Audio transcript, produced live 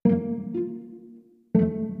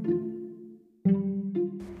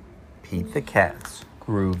Pete the Cat's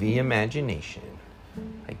Groovy Imagination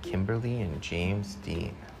by Kimberly and James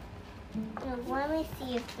Dean. Now, let me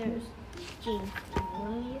see if there's James Dean.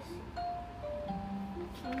 Let me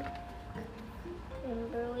see.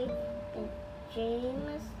 Kimberly and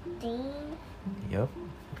James Dean. Yep.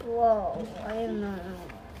 Whoa, I don't know.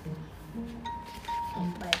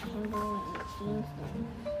 By Kimberly and James Dean.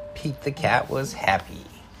 Pete the Cat was happy.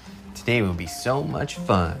 Today will be so much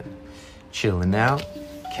fun. Chilling out,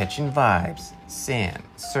 catching vibes, sand,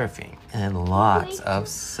 surfing, and lots of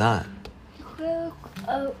sun.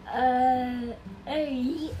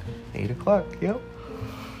 8 o'clock, yep.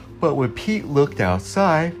 But when Pete looked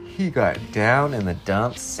outside, he got down in the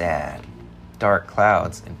dumps sad. Dark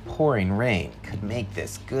clouds and pouring rain could make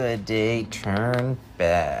this good day turn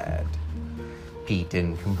bad. Pete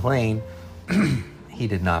didn't complain. He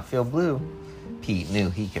did not feel blue. Pete knew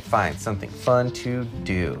he could find something fun to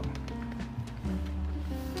do.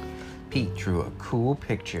 Pete drew a cool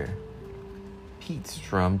picture. Pete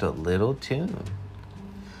strummed a little tune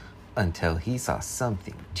until he saw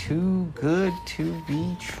something too good to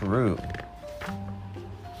be true.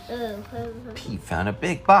 Pete found a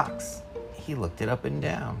big box. He looked it up and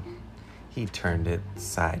down. He turned it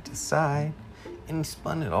side to side and he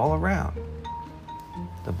spun it all around.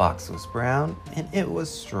 The box was brown and it was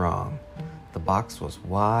strong. The box was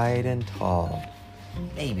wide and tall.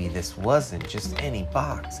 Maybe this wasn't just any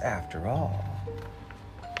box after all.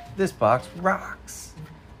 This box rocks.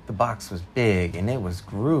 The box was big and it was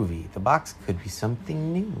groovy. The box could be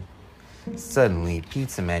something new. Suddenly,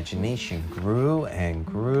 Pete's imagination grew and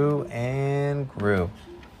grew and grew.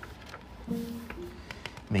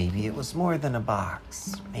 Maybe it was more than a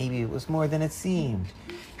box. Maybe it was more than it seemed.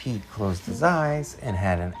 Pete closed his eyes and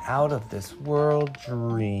had an out-of-this-world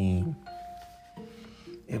dream.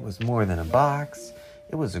 It was more than a box.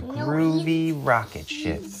 It was a groovy rocket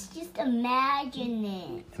ship. Just imagine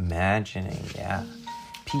it. Imagining, yeah.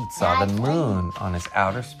 Pete saw the moon on his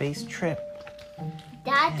outer space trip.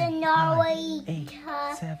 That's a Norway. 8,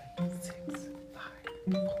 7, 6, 5,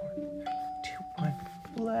 4, 3, 2, 1.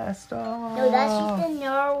 Blast off. No, that's just a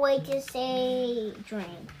Norway to say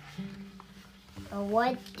drink. Or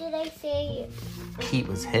what did I say? Pete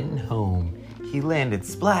was heading home. He landed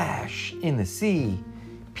splash in the sea.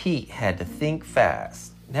 Pete had to think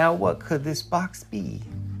fast. Now what could this box be?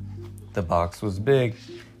 The box was big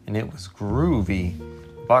and it was groovy.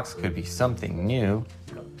 The box could be something new.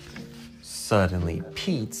 Suddenly,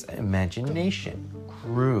 Pete's imagination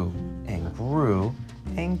grew and grew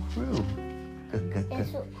and grew.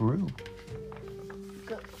 Grew.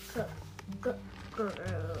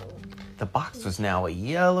 The box was now a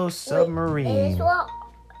yellow submarine. Wait, is what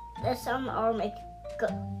the some are make go.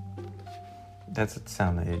 That's what the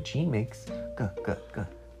sound that a G makes. G.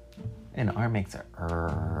 And R makes a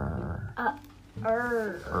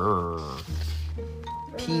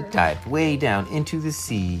Pete dived way down into the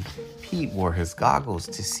sea. Pete wore his goggles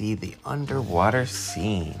to see the underwater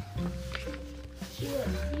scene.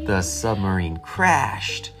 The submarine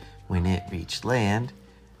crashed when it reached land.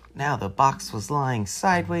 Now the box was lying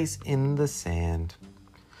sideways in the sand.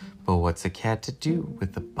 But what's a cat to do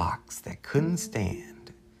with a box that couldn't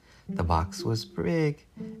stand? The box was big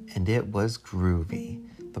and it was groovy.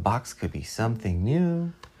 The box could be something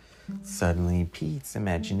new. Suddenly, Pete's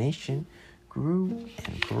imagination grew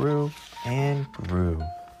and grew and grew.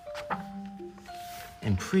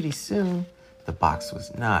 And pretty soon, the box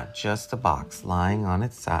was not just a box lying on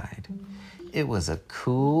its side. It was a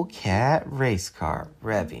cool cat race car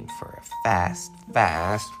revving for a fast,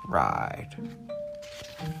 fast ride.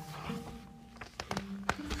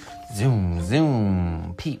 Zoom,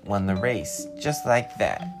 zoom. Pete won the race just like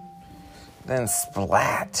that. Then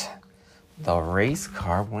splat. The race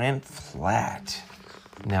car went flat.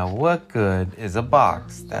 Now what good is a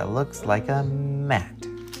box that looks like a mat?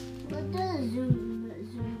 What does zoom?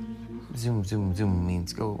 Zoom, zoom, zoom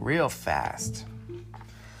means go real fast.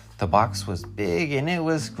 The box was big and it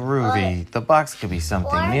was groovy. The box could be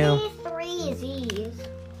something new. What are these 3 Z's?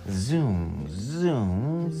 Zoom,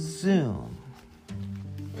 zoom, zoom.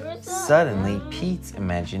 Suddenly, Pete's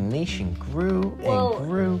imagination grew and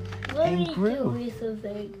grew and grew. Let me tell you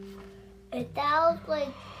something. It sounds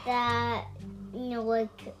like that,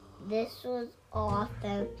 like this was off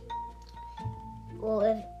and, well,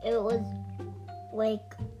 if it was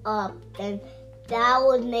like up, then that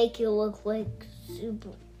would make it look like super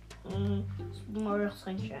more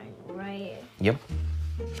sunshine, right? Yep.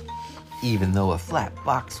 Even though a flat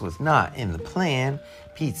box was not in the plan,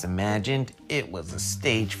 Pete's imagined it was a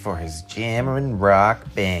stage for his jammin' rock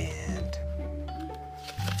band.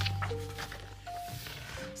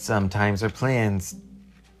 Sometimes our plans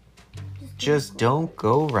just don't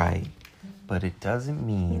go right, but it doesn't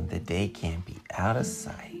mean the day can't be out of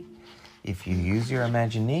sight. If you use your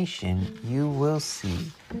imagination, you will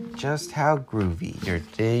see just how groovy your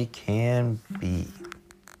day can be.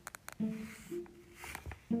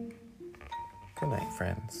 Good night,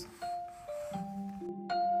 friends.